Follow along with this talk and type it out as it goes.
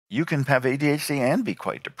You can have ADHD and be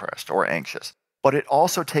quite depressed or anxious. But it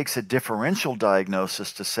also takes a differential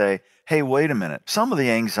diagnosis to say, hey, wait a minute, some of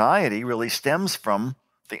the anxiety really stems from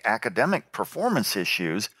the academic performance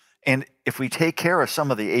issues. And if we take care of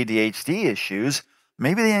some of the ADHD issues,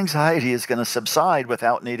 maybe the anxiety is going to subside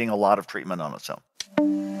without needing a lot of treatment on its own.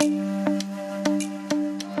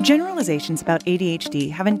 Generalizations about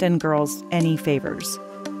ADHD haven't done girls any favors.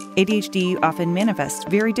 ADHD often manifests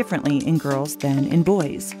very differently in girls than in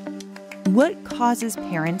boys. What causes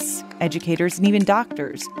parents, educators, and even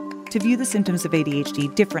doctors to view the symptoms of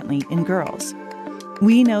ADHD differently in girls?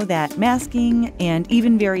 We know that masking and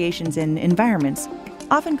even variations in environments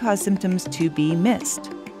often cause symptoms to be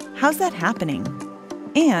missed. How's that happening?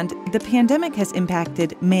 And the pandemic has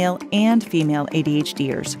impacted male and female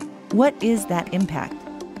ADHDers. What is that impact?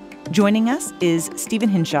 Joining us is Stephen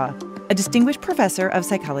Hinshaw, a distinguished professor of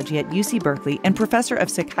psychology at UC Berkeley and professor of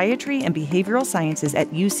psychiatry and behavioral sciences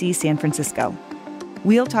at UC San Francisco.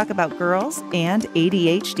 We'll talk about girls and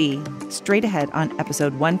ADHD straight ahead on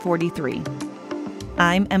episode 143.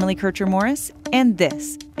 I'm Emily Kircher-Morris, and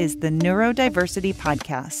this is the Neurodiversity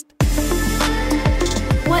Podcast.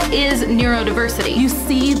 What is neurodiversity? You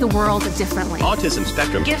see the world differently. Autism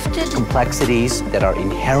spectrum. Gifted. Complexities that are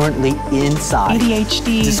inherently inside.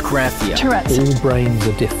 ADHD. Dysgraphia. Tourette's. All brains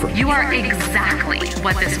are different. You are exactly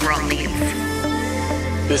what this world needs.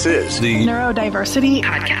 This is the Neurodiversity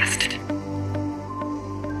Podcast.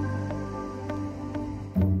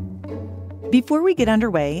 Before we get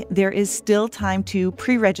underway, there is still time to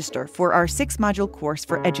pre-register for our 6-module course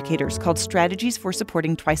for educators called Strategies for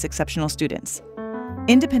Supporting Twice Exceptional Students.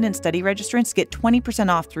 Independent study registrants get 20%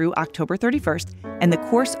 off through October 31st, and the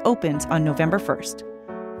course opens on November 1st.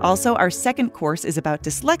 Also, our second course is about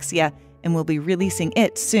dyslexia, and we'll be releasing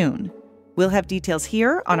it soon. We'll have details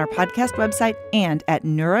here on our podcast website and at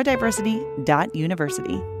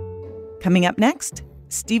neurodiversity.university. Coming up next,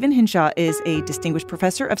 Stephen Hinshaw is a distinguished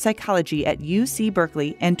professor of psychology at UC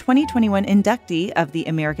Berkeley and 2021 inductee of the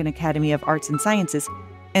American Academy of Arts and Sciences,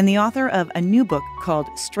 and the author of a new book called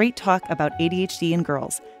Straight Talk About ADHD in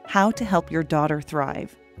Girls, How to Help Your Daughter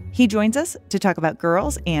Thrive. He joins us to talk about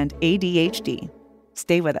girls and ADHD.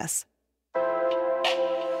 Stay with us.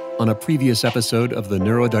 On a previous episode of the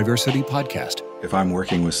Neurodiversity Podcast. If I'm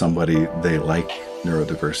working with somebody, they like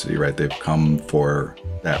neurodiversity, right? They've come for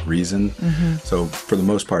that reason. Mm-hmm. So for the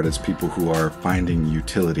most part, it's people who are finding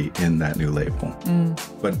utility in that new label.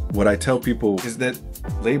 But what I tell people is that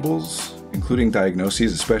labels, including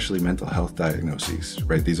diagnoses, especially mental health diagnoses,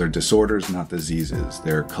 right? These are disorders, not diseases.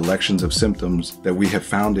 They're collections of symptoms that we have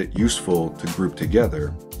found it useful to group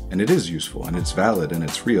together. And it is useful, and it's valid, and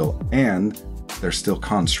it's real, and they're still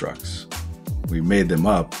constructs. We made them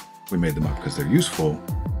up because they're useful,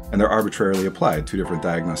 and they're arbitrarily applied. 2 different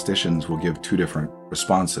diagnosticians will give 2 different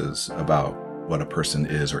responses about what a person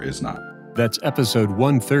is or is not. That's episode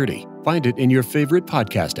 130. Find it in your favorite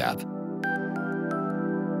podcast app.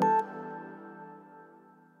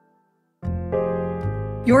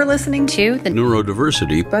 You're listening to the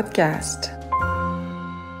Neurodiversity Podcast.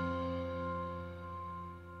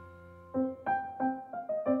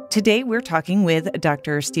 Today, we're talking with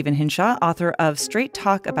Dr. Stephen Hinshaw, author of Straight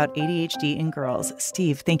Talk About ADHD in Girls.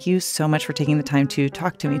 Steve, thank you so much for taking the time to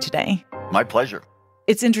talk to me today. My pleasure.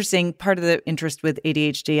 It's interesting. Part of the interest with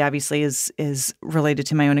ADHD, obviously, is related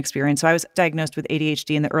to my own experience. So I was diagnosed with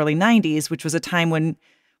ADHD in the early 90s, which was a time when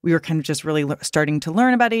we were kind of just really starting to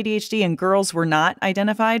learn about ADHD, and girls were not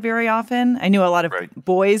identified very often. I knew a lot of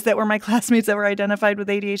boys that were my classmates that were identified with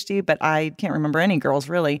ADHD, but I can't remember any girls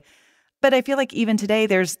really. But I feel like even today,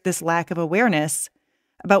 there's this lack of awareness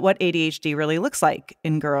about what ADHD really looks like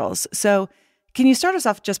in girls. So can you start us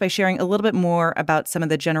off just by sharing a little bit more about some of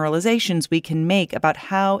the generalizations we can make about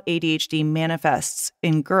how ADHD manifests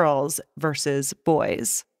in girls versus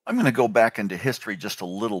boys? I'm going to go back into history just a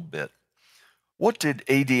little bit. What did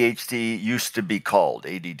ADHD used to be called,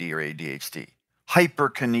 ADD or ADHD?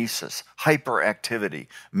 Hyperkinesis, hyperactivity,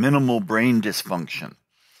 minimal brain dysfunction.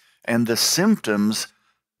 And the symptoms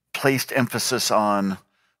placed emphasis on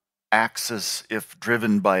acts as if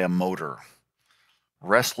driven by a motor.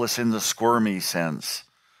 Restless in the squirmy sense.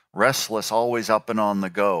 Restless, always up and on the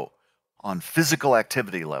go. On physical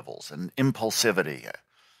activity levels and impulsivity.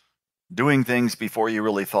 Doing things before you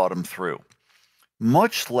really thought them through.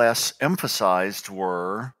 Much less emphasized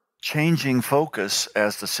were changing focus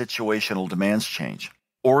as the situational demands change.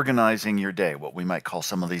 Organizing your day, what we might call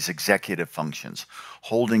some of these executive functions.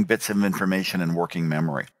 Holding bits of information and working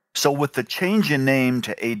memory. So with the change in name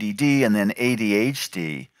to ADD and then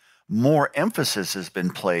ADHD, more emphasis has been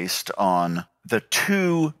placed on the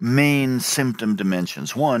two main symptom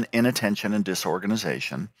dimensions. One, inattention and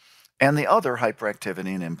disorganization, and the other,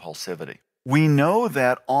 hyperactivity and impulsivity. We know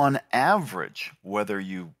that on average, whether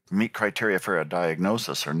you meet criteria for a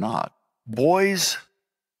diagnosis or not, boys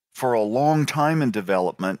for a long time in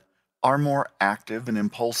development are more active and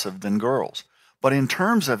impulsive than girls. But in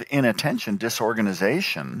terms of inattention,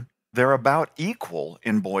 disorganization, they're about equal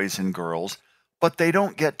in boys and girls, but they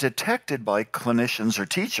don't get detected by clinicians or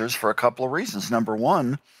teachers for a couple of reasons. Number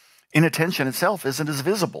one, inattention itself isn't as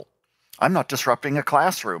visible. I'm not disrupting a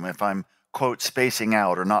classroom if I'm, quote, spacing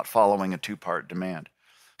out or not following a two-part demand.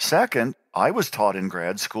 Second, I was taught in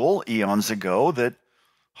grad school eons ago that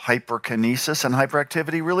hyperkinesis and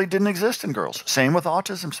hyperactivity really didn't exist in girls. Same with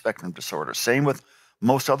autism spectrum disorder. Same with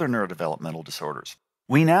most other neurodevelopmental disorders.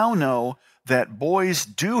 We now know that boys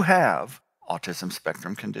do have autism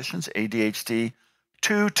spectrum conditions, ADHD,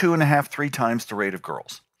 2.5, 3 times the rate of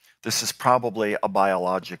girls. This is probably a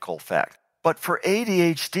biological fact. But for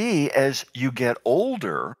ADHD, as you get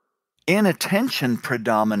older, inattention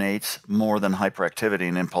predominates more than hyperactivity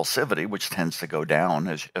and impulsivity, which tends to go down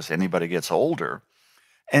as anybody gets older.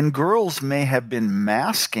 And girls may have been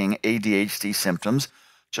masking ADHD symptoms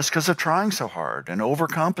just because of trying so hard and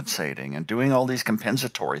overcompensating and doing all these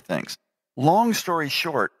compensatory things. Long story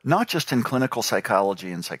short, not just in clinical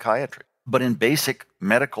psychology and psychiatry, but in basic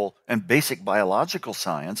medical and basic biological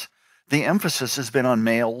science, the emphasis has been on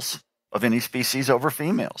males of any species over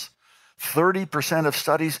females. 30% of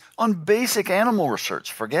studies on basic animal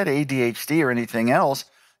research, forget ADHD or anything else,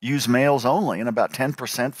 use males only, and about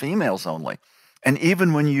 10% females only. And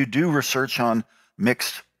even when you do research on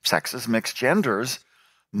mixed sexes, mixed genders,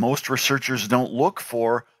 most researchers don't look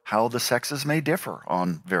for how the sexes may differ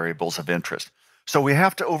on variables of interest. So we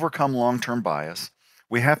have to overcome long-term bias.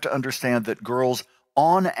 We have to understand that girls,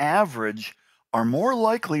 on average, are more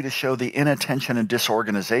likely to show the inattention and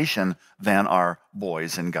disorganization than are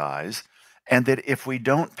boys and guys, and that if we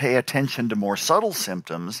don't pay attention to more subtle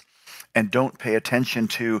symptoms and don't pay attention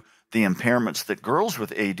to the impairments that girls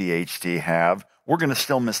with ADHD have, we're going to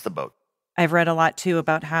still miss the boat. I've read a lot, too,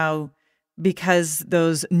 about how because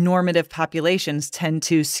those normative populations tend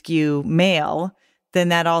to skew male, then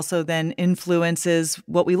that also then influences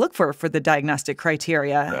what we look for the diagnostic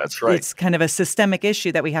criteria. That's right. It's kind of a systemic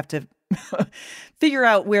issue that we have to figure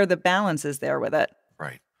out where the balance is there with it.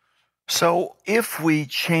 Right. So if we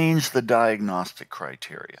change the diagnostic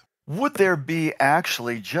criteria, would there be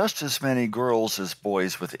actually just as many girls as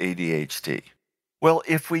boys with ADHD? Well,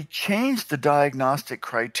 if we change the diagnostic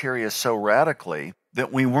criteria so radically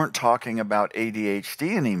that we weren't talking about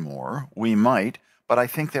ADHD anymore, we might, but I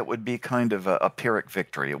think that would be kind of a Pyrrhic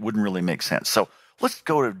victory. It wouldn't really make sense. So let's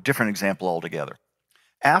go to a different example altogether.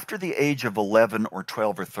 After the age of 11 or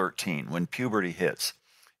 12 or 13, when puberty hits,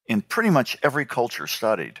 in pretty much every culture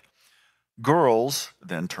studied, girls,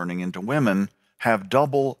 then turning into women, have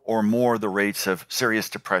double or more the rates of serious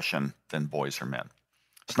depression than boys or men.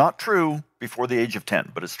 It's not true before the age of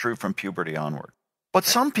 10, but it's true from puberty onward. But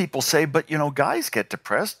some people say, but guys get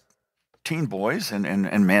depressed. Teen boys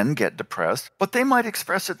and men get depressed, but they might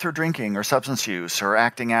express it through drinking or substance use or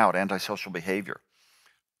acting out antisocial behavior.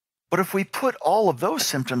 But if we put all of those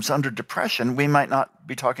symptoms under depression, we might not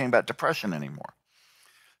be talking about depression anymore.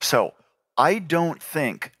 So I don't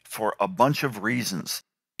think, for a bunch of reasons,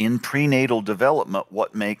 in prenatal development,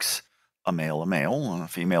 what makes a male and a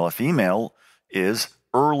female is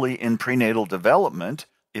early in prenatal development.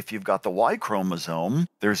 If you've got the Y chromosome,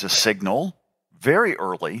 there's a signal very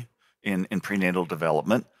early in prenatal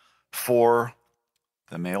development for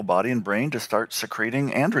the male body and brain to start secreting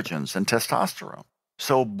androgens and testosterone.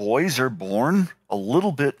 So boys are born a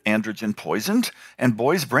little bit androgen poisoned, and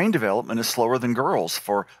boys' brain development is slower than girls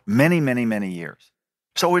for many, many, many years.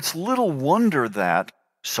 So it's little wonder that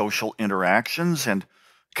social interactions and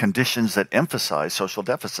conditions that emphasize social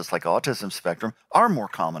deficits like autism spectrum are more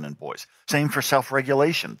common in boys. Same for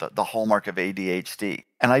self-regulation, the hallmark of ADHD.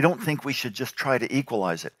 And I don't think we should just try to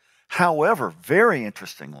equalize it. However, very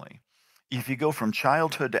interestingly, if you go from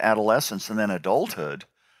childhood to adolescence and then adulthood,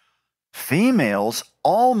 females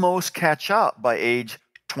almost catch up by age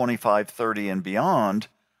 25, 30 and beyond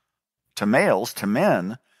to males, to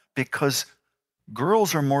men, because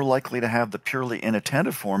girls are more likely to have the purely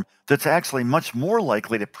inattentive form that's actually much more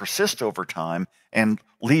likely to persist over time and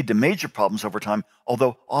lead to major problems over time,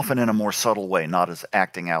 although often in a more subtle way, not as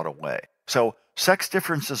acting out a way. So sex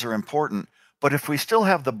differences are important, but if we still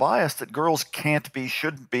have the bias that girls can't be,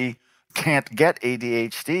 shouldn't be, can't get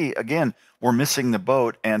ADHD, again, we're missing the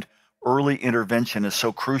boat, and early intervention is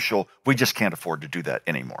so crucial, we just can't afford to do that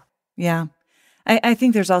anymore. Yeah. I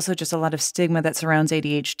think there's also just a lot of stigma that surrounds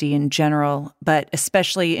ADHD in general, but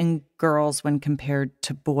especially in girls when compared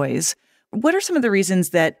to boys. What are some of the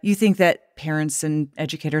reasons that you think that parents and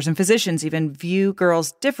educators and physicians even view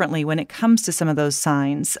girls differently when it comes to some of those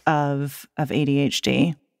signs of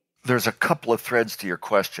ADHD? There's a couple of threads to your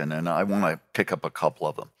question, and I want to pick up a couple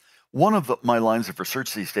of them. One of my lines of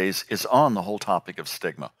research these days is on the whole topic of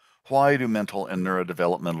stigma. Why do mental and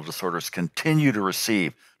neurodevelopmental disorders continue to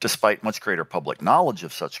receive, despite much greater public knowledge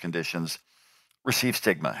of such conditions, receive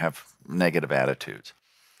stigma, have negative attitudes?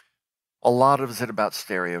 A lot of it about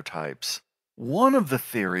stereotypes. One of the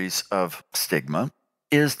theories of stigma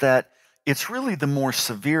is that it's really the more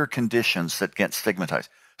severe conditions that get stigmatized.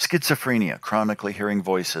 Schizophrenia, chronically hearing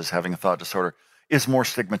voices, having a thought disorder, is more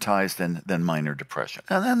stigmatized than minor depression.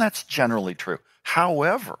 And that's generally true.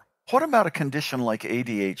 However, what about a condition like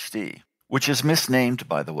ADHD, which is misnamed,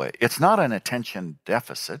 by the way? It's not an attention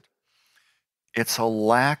deficit. It's a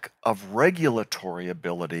lack of regulatory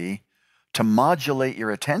ability to modulate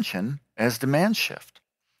your attention as demands shift.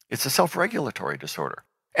 It's a self-regulatory disorder.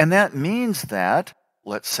 And that means that,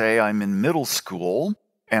 let's say I'm in middle school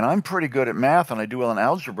and I'm pretty good at math and I do well in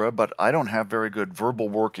algebra, but I don't have very good verbal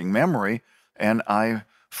working memory and I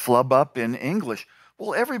flub up in English.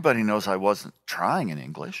 Well, everybody knows I wasn't trying in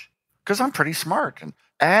English because I'm pretty smart. And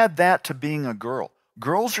add that to being a girl.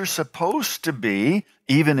 Girls are supposed to be,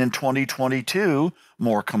 even in 2022,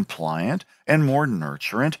 more compliant and more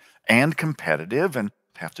nurturant and competitive and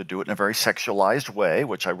have to do it in a very sexualized way,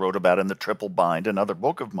 which I wrote about in The Triple Bind, another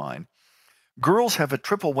book of mine. Girls have a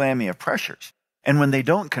triple whammy of pressures. And when they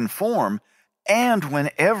don't conform, and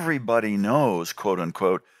when everybody knows, quote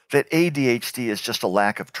unquote, that ADHD is just a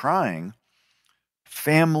lack of trying,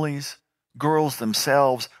 families, girls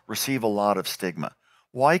themselves receive a lot of stigma.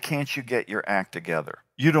 Why can't you get your act together?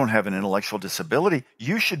 You don't have an intellectual disability.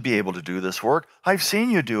 You should be able to do this work. I've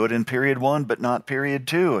seen you do it in period 1, but not period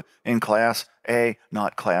 2, in class A,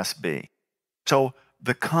 not class B. So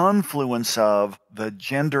the confluence of the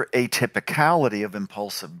gender atypicality of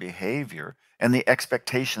impulsive behavior and the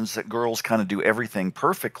expectations that girls kind of do everything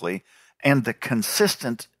perfectly and the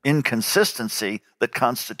consistent inconsistency that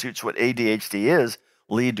constitutes what ADHD is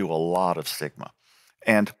lead to a lot of stigma.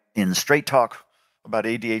 And in straight talk about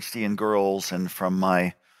ADHD in girls and from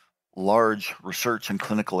my large research and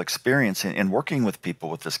clinical experience in working with people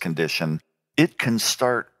with this condition, it can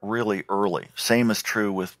start really early. Same is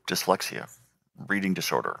true with dyslexia, reading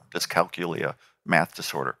disorder, dyscalculia, math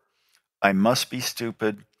disorder. I must be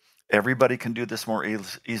stupid. Everybody can do this more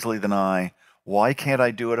easily than I. Why can't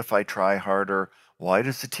I do it if I try harder? Why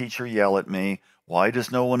does the teacher yell at me? Why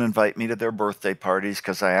does no one invite me to their birthday parties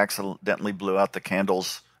because I accidentally blew out the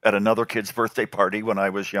candles at another kid's birthday party when I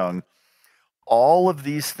was young? All of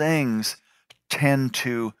these things tend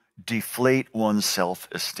to deflate one's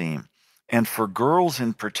self-esteem. And for girls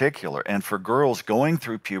in particular, and for girls going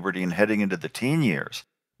through puberty and heading into the teen years,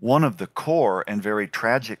 one of the core and very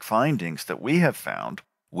tragic findings that we have found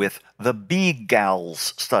with the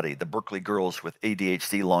BGALS study, the Berkeley Girls with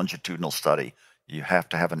ADHD Longitudinal Study. You have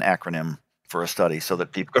to have an acronym for a study so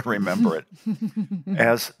that people can remember it.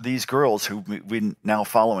 As these girls who we've now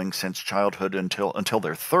following since childhood until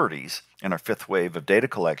their 30s in our fifth wave of data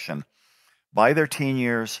collection, by their teen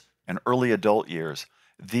years and early adult years,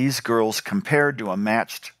 these girls compared to a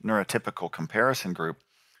matched neurotypical comparison group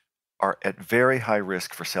are at very high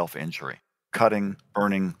risk for self-injury, cutting,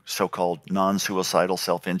 burning, so-called non-suicidal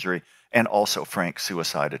self-injury, and also frank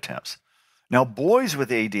suicide attempts. Now, boys with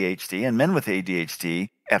ADHD and men with ADHD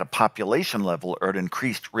at a population level are at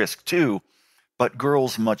increased risk too, but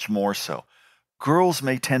girls much more so. Girls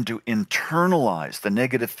may tend to internalize the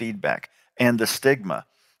negative feedback and the stigma,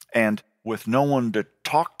 and with no one to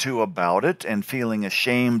talk to about it and feeling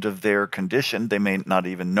ashamed of their condition, they may not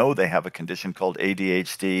even know they have a condition called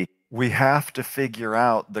ADHD. We have to figure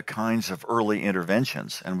out the kinds of early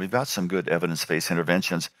interventions, and we've got some good evidence-based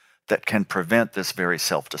interventions that can prevent this very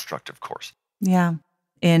self-destructive course. Yeah.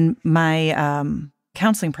 In my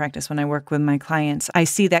counseling practice, when I work with my clients, I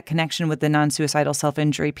see that connection with the non-suicidal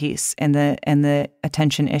self-injury piece and the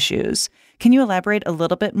attention issues. Can you elaborate a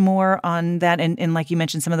little bit more on that? And like you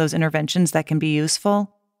mentioned, some of those interventions that can be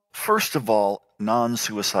useful? First of all,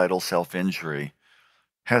 non-suicidal self-injury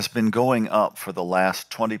has been going up for the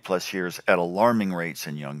last 20 plus years at alarming rates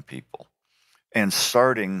in young people, and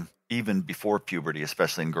starting even before puberty,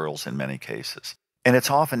 especially in girls in many cases. And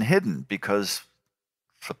it's often hidden because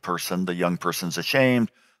the young person's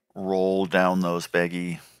ashamed, roll down those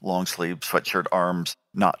baggy long sleeve sweatshirt arms,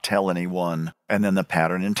 not tell anyone, and then the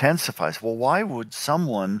pattern intensifies. Well, why would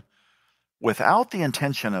someone, without the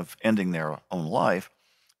intention of ending their own life,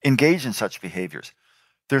 engage in such behaviors?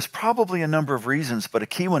 There's probably a number of reasons, but a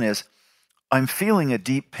key one is I'm feeling a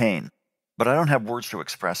deep pain, but I don't have words to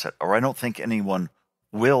express it, or I don't think anyone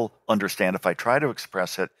will understand if I try to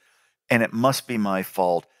express it, and it must be my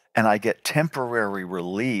fault. And I get temporary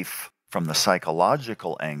relief from the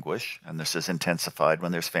psychological anguish, and this is intensified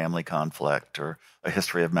when there's family conflict or a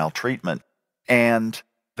history of maltreatment. And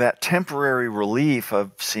that temporary relief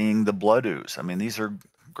of seeing the blood ooze, I mean, these are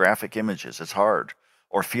graphic images, it's hard,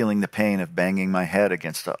 or feeling the pain of banging my head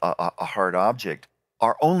against a hard object,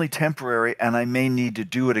 are only temporary, and I may need to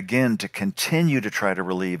do it again to continue to try to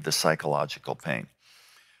relieve the psychological pain.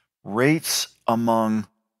 Rates among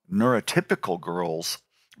neurotypical girls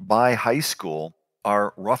by high school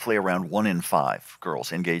are roughly around 1 in 5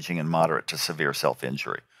 girls engaging in moderate to severe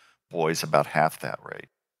self-injury. Boys, about half that rate.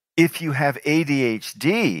 If you have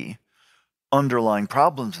ADHD, underlying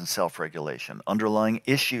problems in self-regulation, underlying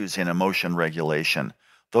issues in emotion regulation,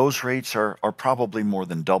 those rates are probably more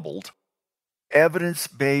than doubled.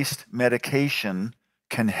 Evidence-based medication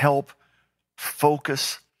can help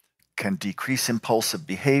focus, can decrease impulsive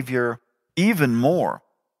behavior. Even more,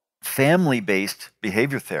 family-based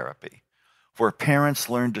behavior therapy, where parents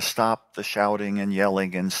learn to stop the shouting and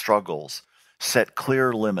yelling and struggles, set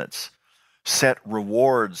clear limits, set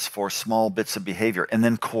rewards for small bits of behavior, and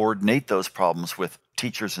then coordinate those problems with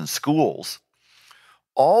teachers and schools,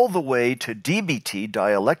 all the way to DBT,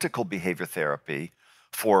 dialectical behavior therapy,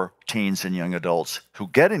 for teens and young adults who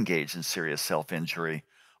get engaged in serious self-injury,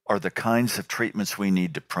 are the kinds of treatments we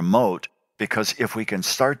need to promote, because if we can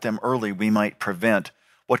start them early, we might prevent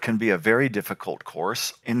what can be a very difficult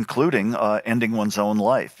course, including ending one's own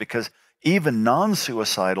life. Because even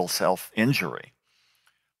non-suicidal self-injury,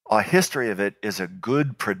 a history of it is a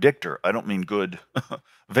good predictor. I don't mean good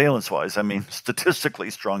valence-wise. I mean statistically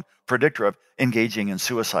strong predictor of engaging in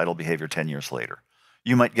suicidal behavior 10 years later.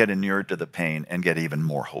 You might get inured to the pain and get even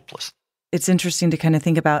more hopeless. It's interesting to kind of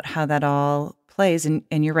think about how that all plays. And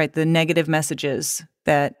you're right, the negative messages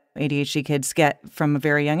that ADHD kids get from a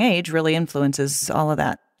very young age really influences all of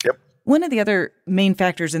that. Yep. One of the other main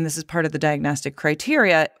factors, and this is part of the diagnostic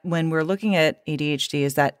criteria when we're looking at ADHD,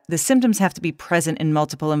 is that the symptoms have to be present in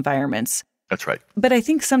multiple environments. That's right. But I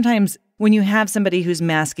think sometimes when you have somebody who's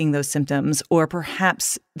masking those symptoms, or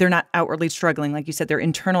perhaps they're not outwardly struggling, like you said, they're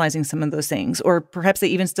internalizing some of those things, or perhaps they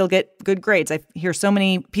even still get good grades. I hear so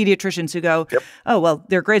many pediatricians who go, Yep. oh, well,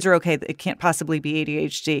 their grades are okay. It can't possibly be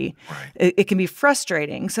ADHD. Right. It can be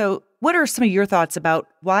frustrating. So what are some of your thoughts about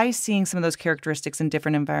why seeing some of those characteristics in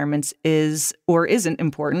different environments is or isn't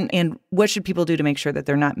important? And what should people do to make sure that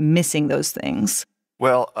they're not missing those things?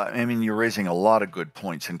 Well, I mean, you're raising a lot of good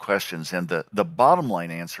points and questions. And the bottom line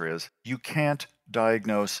answer is you can't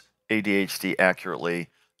diagnose ADHD accurately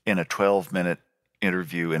in a 12-minute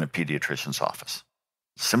interview in a pediatrician's office.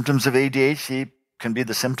 Symptoms of ADHD can be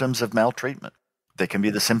the symptoms of maltreatment. They can be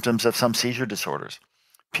the symptoms of some seizure disorders.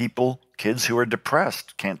 Kids who are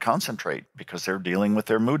depressed can't concentrate because they're dealing with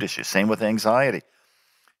their mood issues. Same with anxiety.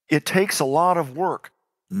 It takes a lot of work.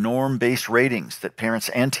 Norm-based ratings that parents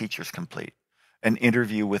and teachers complete. An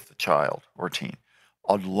interview with the child or teen,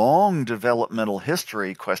 a long developmental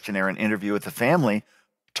history questionnaire and interview with the family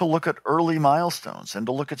to look at early milestones and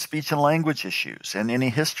to look at speech and language issues and any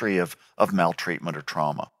history of maltreatment or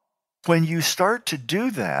trauma. When you start to do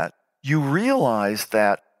that, you realize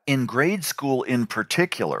that in grade school in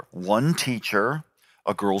particular, one teacher,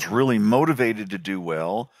 a girl's really motivated to do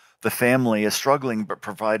well, the family is struggling but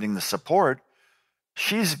providing the support,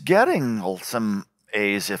 she's getting some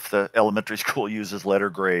A's if the elementary school uses letter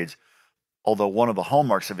grades, although one of the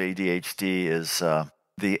hallmarks of ADHD is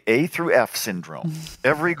the A through F syndrome.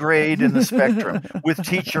 Every grade in the spectrum with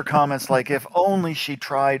teacher comments like, if only she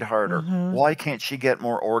tried harder, why can't she get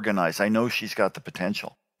more organized? I know she's got the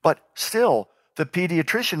potential. But still, the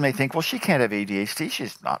pediatrician may think, well, she can't have ADHD.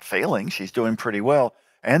 She's not failing. She's doing pretty well.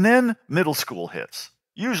 And then middle school hits,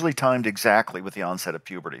 usually timed exactly with the onset of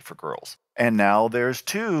puberty for girls. And now there's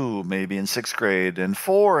 2, maybe in 6th grade, and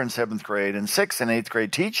 4 in 7th grade, and 6th and 8th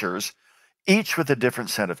grade teachers, each with a different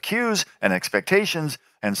set of cues and expectations.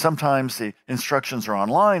 And sometimes the instructions are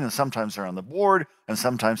online, and sometimes they're on the board, and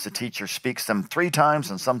sometimes the teacher speaks them 3 times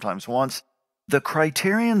and sometimes once. The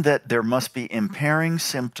criterion that there must be impairing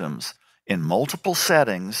symptoms in multiple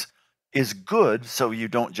settings is good, so you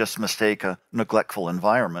don't just mistake a neglectful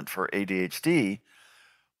environment for ADHD.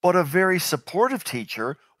 But a very supportive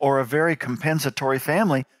teacher or a very compensatory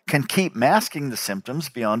family can keep masking the symptoms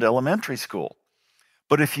beyond elementary school.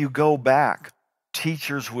 But if you go back,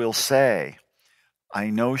 teachers will say, I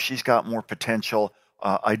know she's got more potential.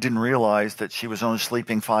 I didn't realize that she was only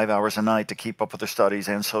sleeping 5 hours a night to keep up with her studies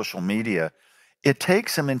and social media. It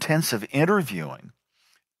takes some intensive interviewing.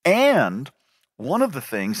 And one of the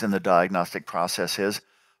things in the diagnostic process is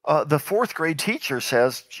the fourth grade teacher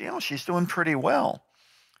says, she's doing pretty well.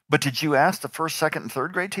 But did you ask the first, second, and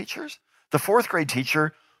third grade teachers? The fourth grade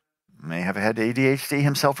teacher may have had ADHD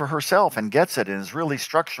himself or herself and gets it and is really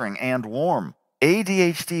structuring and warm.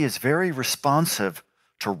 ADHD is very responsive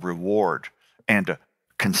to reward and to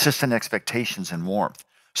consistent expectations and warmth.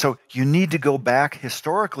 So you need to go back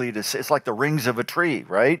historically to see, it's like the rings of a tree,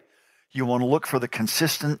 right? You want to look for the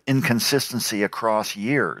consistent inconsistency across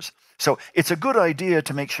years. So it's a good idea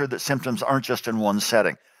to make sure that symptoms aren't just in one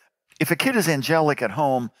setting. If a kid is angelic at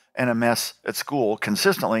home and a mess at school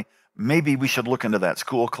consistently, maybe we should look into that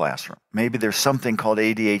school classroom. Maybe there's something called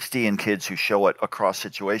ADHD in kids who show it across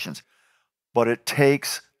situations. But it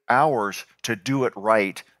takes hours to do it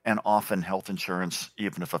right, and often health insurance,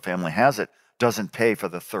 even if a family has it, doesn't pay for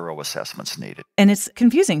the thorough assessments needed. And it's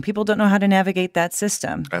confusing. People don't know how to navigate that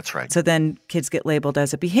system. That's right. So then kids get labeled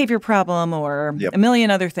as a behavior problem or a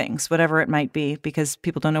million other things, whatever it might be, because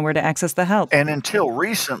people don't know where to access the help. And until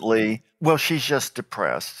recently, well, she's just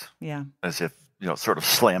depressed. Yeah. As if, sort of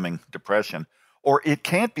slamming depression. Or it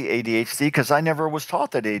can't be ADHD because I never was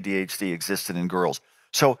taught that ADHD existed in girls.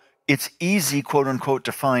 So it's easy, quote unquote,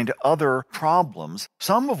 to find other problems,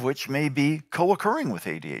 some of which may be co-occurring with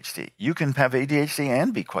ADHD. You can have ADHD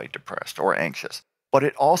and be quite depressed or anxious. But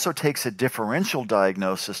it also takes a differential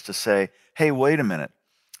diagnosis to say, hey, wait a minute.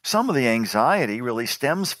 Some of the anxiety really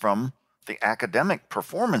stems from the academic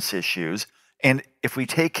performance issues. And if we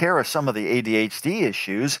take care of some of the ADHD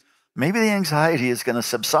issues, maybe the anxiety is going to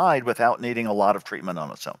subside without needing a lot of treatment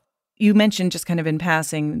on its own. You mentioned just kind of in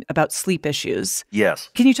passing about sleep issues. Yes.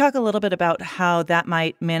 Can you talk a little bit about how that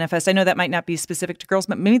might manifest? I know that might not be specific to girls,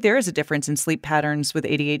 but maybe there is a difference in sleep patterns with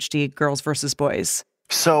ADHD girls versus boys.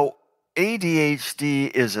 So ADHD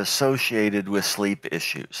is associated with sleep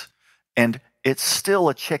issues, and it's still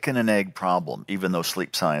a chicken and egg problem, even though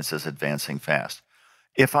sleep science is advancing fast.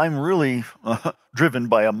 If I'm really driven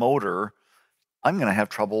by a motor, I'm going to have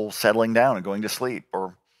trouble settling down and going to sleep.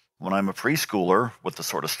 Or when I'm a preschooler with the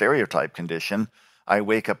sort of stereotype condition, I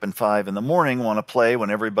wake up at 5 in the morning, want to play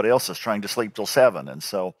when everybody else is trying to sleep till 7. And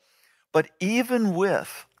so, but even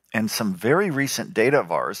with, and some very recent data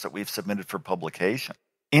of ours that we've submitted for publication,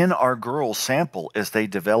 in our girls' sample as they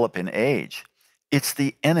develop in age, it's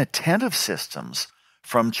the inattentive systems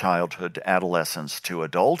from childhood to adolescence to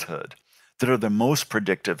adulthood that are the most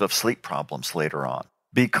predictive of sleep problems later on,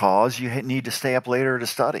 because you need to stay up later to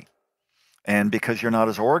study. And because you're not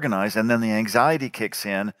as organized, and then the anxiety kicks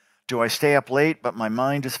in. Do I stay up late, but my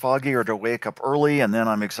mind is foggy, or do I wake up early and then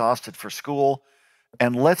I'm exhausted for school?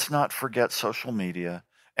 And let's not forget social media,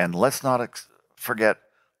 and let's not forget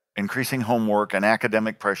increasing homework and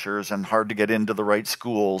academic pressures and hard to get into the right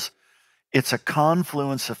schools. It's a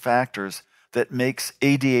confluence of factors that makes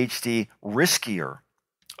ADHD riskier,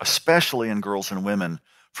 especially in girls and women,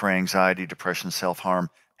 for anxiety, depression, self-harm,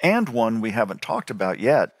 and one we haven't talked about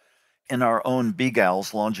yet. In our own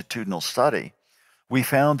BGALS longitudinal study, we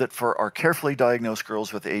found that for our carefully diagnosed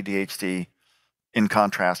girls with ADHD, in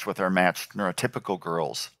contrast with our matched neurotypical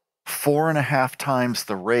girls, 4.5 times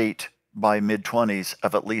the rate by mid-20s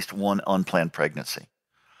of at least one unplanned pregnancy,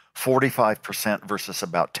 45% versus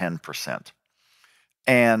about 10%.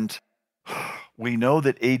 And we know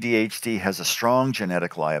that ADHD has a strong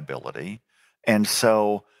genetic liability, and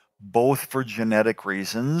so both for genetic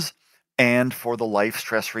reasons and for the life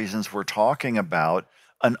stress reasons we're talking about,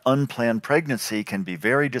 an unplanned pregnancy can be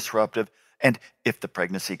very disruptive. And if the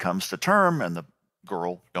pregnancy comes to term and the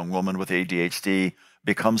young woman with ADHD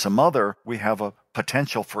becomes a mother, we have a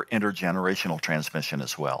potential for intergenerational transmission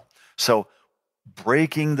as well. So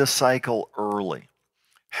breaking the cycle early,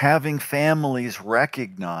 having families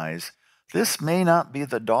recognize this may not be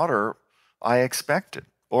the daughter I expected.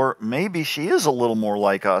 Or maybe she is a little more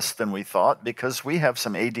like us than we thought because we have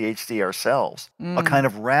some ADHD ourselves. A kind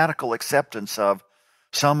of radical acceptance of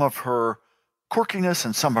some of her quirkiness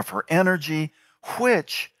and some of her energy,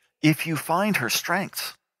 which, if you find her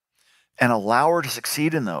strengths and allow her to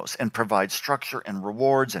succeed in those and provide structure and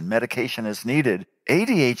rewards and medication as needed,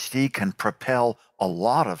 ADHD can propel a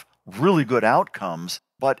lot of really good outcomes.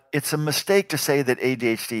 But it's a mistake to say that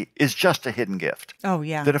ADHD is just a hidden gift. Oh,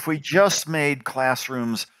 yeah. That if we just made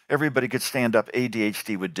classrooms, everybody could stand up,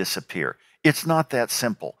 ADHD would disappear. It's not that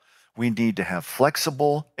simple. We need to have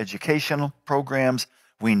flexible educational programs.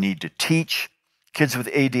 We need to teach kids with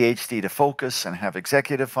ADHD to focus and have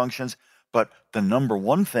executive functions. But the number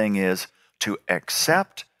one thing is to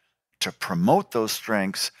accept, to promote those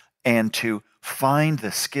strengths, and to find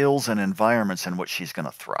the skills and environments in which she's going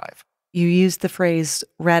to thrive. You used the phrase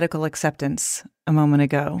radical acceptance a moment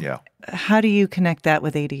ago. Yeah. How do you connect that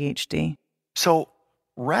with ADHD? So,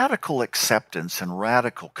 radical acceptance and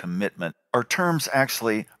radical commitment are terms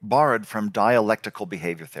actually borrowed from dialectical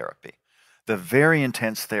behavior therapy, the very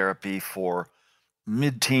intense therapy for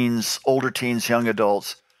mid-teens, older teens, young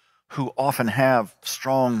adults who often have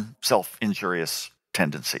strong self-injurious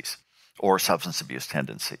tendencies or substance abuse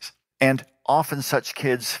tendencies. And often such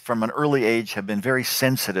kids from an early age have been very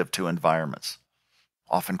sensitive to environments,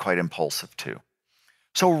 often quite impulsive too.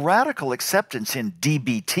 So radical acceptance in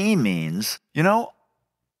DBT means,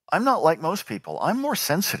 I'm not like most people. I'm more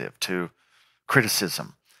sensitive to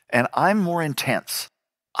criticism and I'm more intense.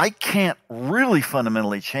 I can't really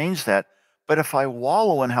fundamentally change that, but if I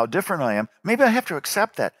wallow in how different I am, maybe I have to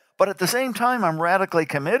accept that. But at the same time, I'm radically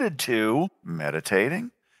committed to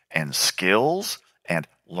meditating and skills and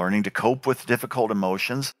learning to cope with difficult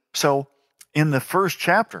emotions. So in the first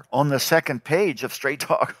chapter, on the second page of Straight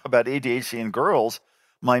Talk about ADHD in girls,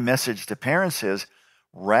 my message to parents is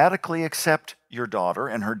radically accept your daughter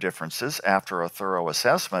and her differences after a thorough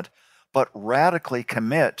assessment, but radically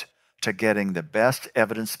commit to getting the best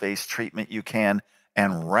evidence-based treatment you can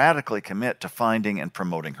and radically commit to finding and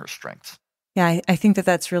promoting her strengths. Yeah, I think that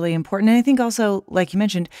that's really important. And I think also, like you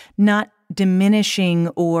mentioned, not diminishing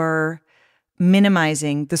or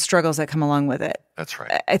minimizing the struggles that come along with it. That's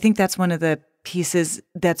right. I think that's one of the pieces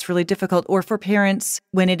that's really difficult, or for parents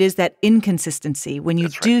when it is that inconsistency, when you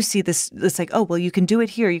do see this, it's like, oh, well, you can do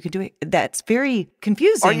it here, you can do it. That's very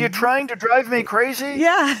confusing. Are you trying to drive me crazy?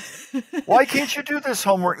 Yeah. Why can't you do this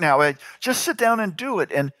homework now? Just sit down and do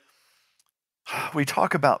it. And we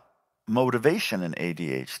talk about motivation in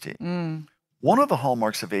ADHD. One of the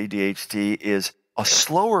hallmarks of ADHD is a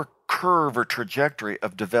slower curve or trajectory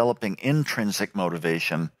of developing intrinsic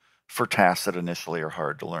motivation for tasks that initially are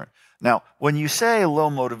hard to learn. Now, when you say low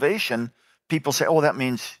motivation, people say, oh, that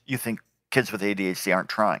means you think kids with ADHD aren't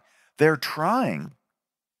trying. They're trying,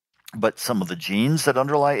 but some of the genes that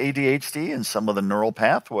underlie ADHD and some of the neural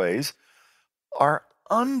pathways are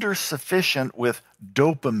undersufficient with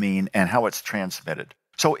dopamine and how it's transmitted.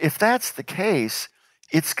 So if that's the case,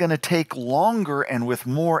 it's going to take longer and with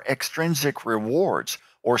more extrinsic rewards,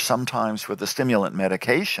 or sometimes with a stimulant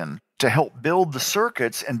medication, to help build the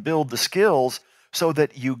circuits and build the skills so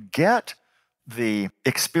that you get the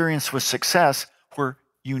experience with success where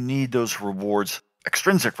you need those rewards,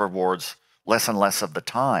 extrinsic rewards, less and less of the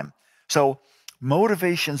time. So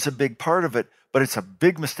motivation's a big part of it, but it's a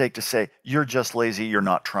big mistake to say, you're just lazy, you're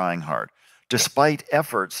not trying hard. Despite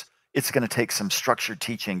efforts, it's going to take some structured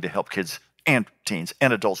teaching to help kids and teens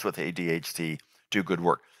and adults with ADHD do good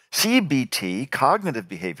work. CBT, cognitive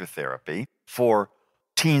behavior therapy, for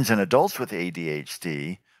teens and adults with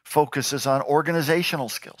ADHD focuses on organizational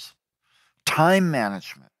skills, time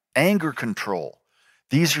management, anger control.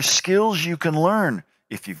 These are skills you can learn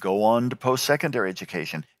if you go on to post-secondary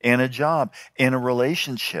education, in a job, in a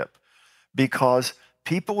relationship, because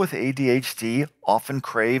people with ADHD often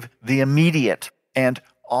crave the immediate and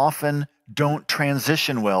often don't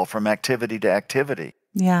transition well from activity to activity.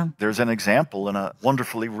 Yeah. There's an example in a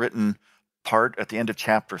wonderfully written part at the end of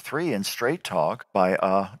chapter 3 in Straight Talk by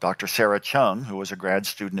Dr. Sarah Chung, who was a grad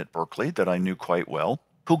student at Berkeley that I knew quite well,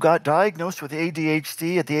 who got diagnosed with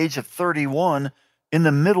ADHD at the age of 31 in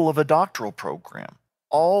the middle of a doctoral program.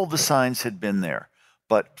 All the signs had been there,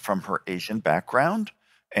 but from her Asian background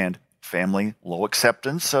and family low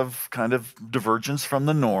acceptance of kind of divergence from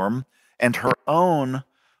the norm and her own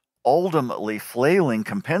ultimately flailing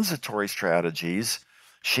compensatory strategies,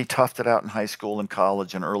 she toughed it out in high school and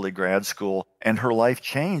college and early grad school, and her life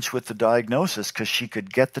changed with the diagnosis because she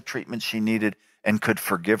could get the treatment she needed and could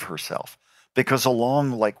forgive herself. Because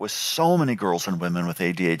along, like with so many girls and women with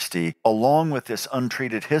ADHD, along with this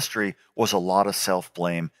untreated history was a lot of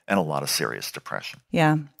self-blame and a lot of serious depression.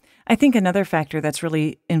 Yeah. I think another factor that's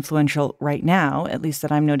really influential right now, at least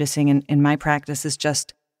that I'm noticing in my practice, is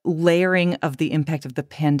just layering of the impact of the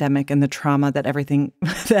pandemic and the trauma that everything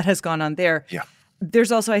that has gone on there. Yeah.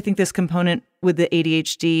 There's also, I think, this component with the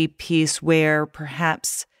ADHD piece where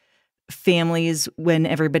perhaps families, when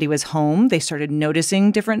everybody was home, they started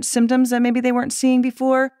noticing different symptoms that maybe they weren't seeing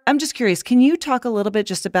before. I'm just curious, can you talk a little bit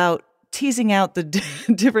just about teasing out the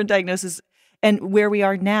different diagnoses and where we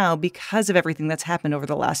are now because of everything that's happened over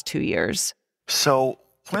the last 2 years? So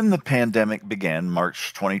when the pandemic began,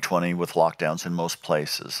 March 2020, with lockdowns in most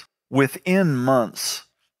places, within months,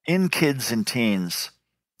 in kids and teens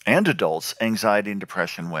and adults, anxiety and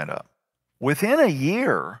depression went up. Within a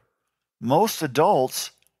year, most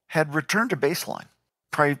adults had returned to baseline.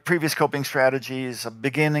 Previous coping strategies, a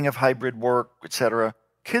beginning of hybrid work, etc.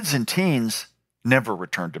 Kids and teens never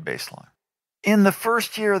returned to baseline. In the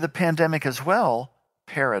first year of the pandemic as well,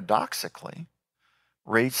 paradoxically,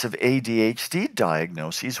 rates of ADHD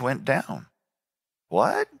diagnoses went down.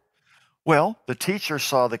 What? Well, the teacher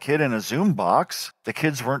saw the kid in a Zoom box. The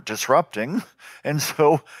kids weren't disrupting. And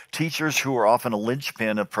so teachers, who are often a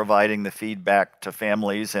linchpin of providing the feedback to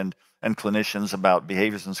families and clinicians about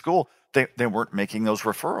behaviors in school, they weren't making those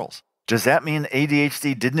referrals. Does that mean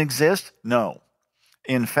ADHD didn't exist? No.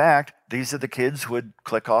 In fact, these are the kids who would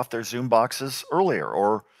click off their Zoom boxes earlier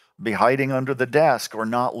or be hiding under the desk or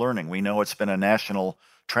not learning. We know it's been a national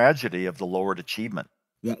tragedy of the lowered achievement.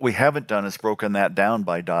 What we haven't done is broken that down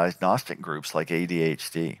by diagnostic groups like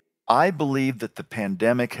ADHD. I believe that the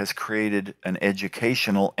pandemic has created an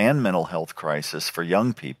educational and mental health crisis for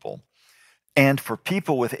young people. And for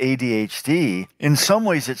people with ADHD, in some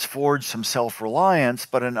ways it's forged some self-reliance,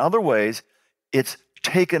 but in other ways it's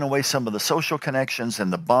taken away some of the social connections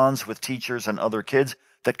and the bonds with teachers and other kids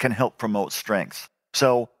that can help promote strengths.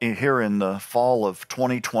 So here in the fall of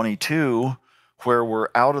 2022, where we're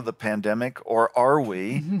out of the pandemic, or are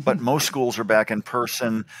we? But most schools are back in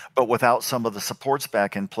person, but without some of the supports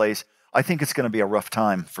back in place. I think it's going to be a rough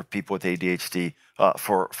time for people with ADHD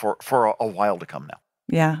for a while to come now.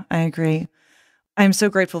 Yeah, I agree. I'm so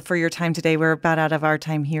grateful for your time today. We're about out of our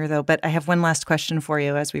time here, though, but I have one last question for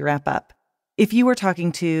you as we wrap up. If you were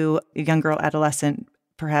talking to a young girl, adolescent,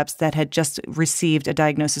 perhaps, that had just received a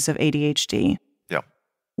diagnosis of ADHD,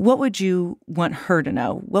 what would you want her to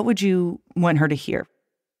know? What would you want her to hear?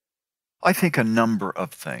 I think a number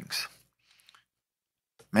of things.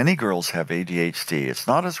 Many girls have ADHD. It's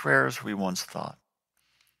not as rare as we once thought.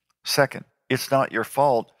 Second, it's not your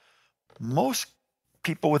fault. Most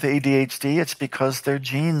people with ADHD, it's because their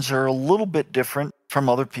genes are a little bit different from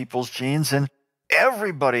other people's genes, and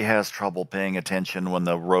everybody has trouble paying attention when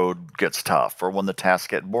the road gets tough or when the tasks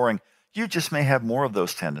get boring. You just may have more of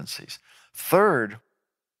those tendencies. Third,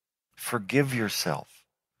 forgive yourself.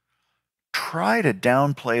 Try to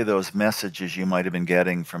downplay those messages you might have been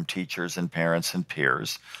getting from teachers and parents and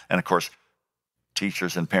peers. And of course,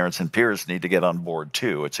 teachers and parents and peers need to get on board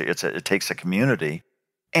too. It takes a community.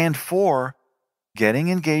 And four, getting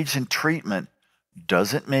engaged in treatment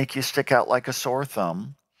doesn't make you stick out like a sore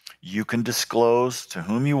thumb. You can disclose to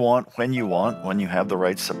whom you want, when you have the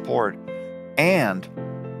right support. And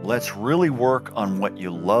let's really work on what you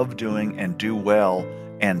love doing and do well,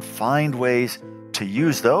 and find ways to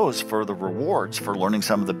use those for the rewards for learning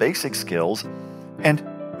some of the basic skills. And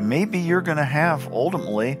maybe you're going to have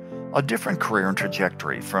ultimately a different career and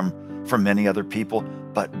trajectory from many other people.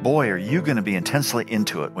 But boy, are you going to be intensely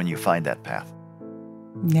into it when you find that path.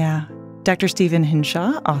 Yeah. Dr. Stephen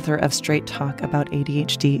Hinshaw, author of Straight Talk about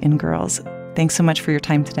ADHD in girls. Thanks so much for your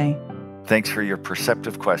time today. Thanks for your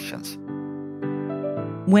perceptive questions.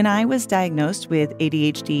 When I was diagnosed with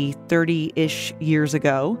ADHD 30-ish years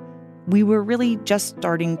ago, we were really just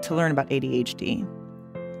starting to learn about ADHD.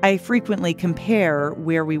 I frequently compare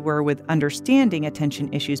where we were with understanding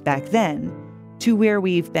attention issues back then to where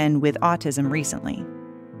we've been with autism recently.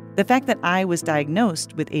 The fact that I was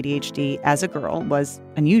diagnosed with ADHD as a girl was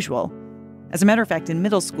unusual. As a matter of fact, in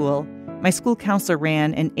middle school, my school counselor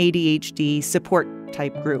ran an ADHD support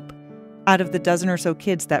type group. Out of the dozen or so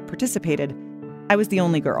kids that participated, I was the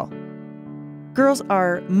only girl. Girls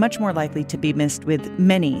are much more likely to be missed with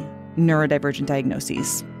many neurodivergent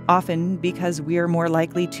diagnoses, often because we are more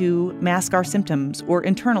likely to mask our symptoms or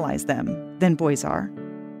internalize them than boys are.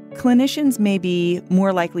 Clinicians may be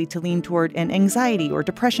more likely to lean toward an anxiety or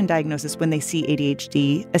depression diagnosis when they see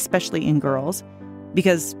ADHD, especially in girls,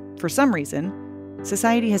 because for some reason,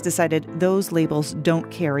 society has decided those labels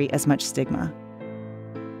don't carry as much stigma.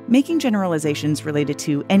 Making generalizations related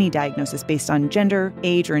to any diagnosis based on gender,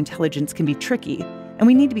 age, or intelligence can be tricky, and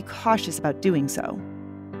we need to be cautious about doing so.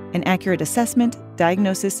 An accurate assessment,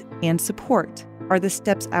 diagnosis, and support are the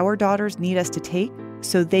steps our daughters need us to take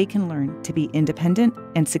so they can learn to be independent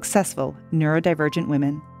and successful neurodivergent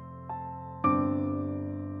women.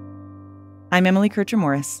 I'm Emily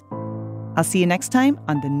Kircher-Morris. I'll see you next time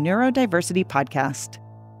on the Neurodiversity Podcast.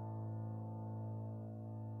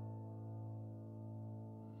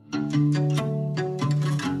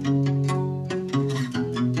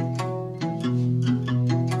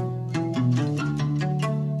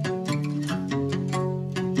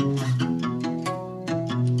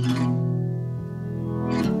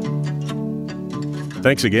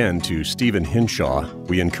 Thanks again to Stephen Hinshaw.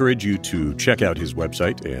 We encourage you to check out his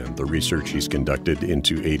website and the research he's conducted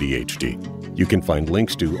into ADHD. You can find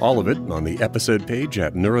links to all of it on the episode page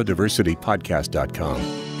at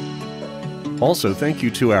neurodiversitypodcast.com. Also, thank you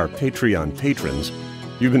to our Patreon patrons.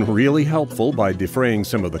 You've been really helpful by defraying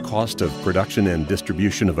some of the cost of production and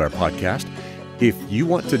distribution of our podcast. If you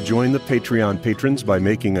want to join the Patreon patrons by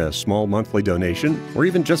making a small monthly donation, or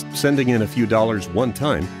even just sending in a few dollars one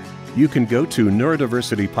time, you can go to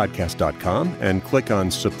neurodiversitypodcast.com and click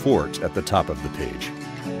on Support at the top of the page.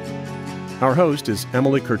 Our host is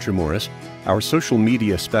Emily Kircher-Morris. Our social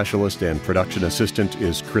media specialist and production assistant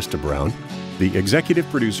is Krista Brown. The executive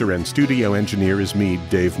producer and studio engineer is me,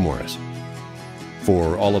 Dave Morris.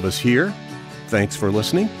 For all of us here, thanks for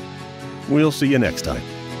listening. We'll see you next time.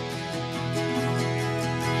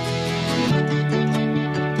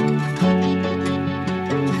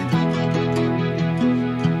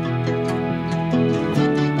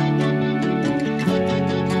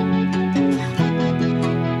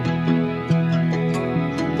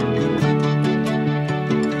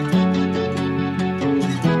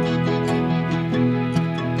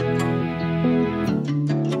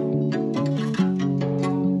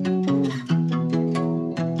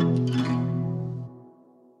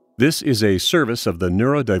 This is a service of the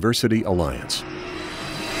Neurodiversity Alliance.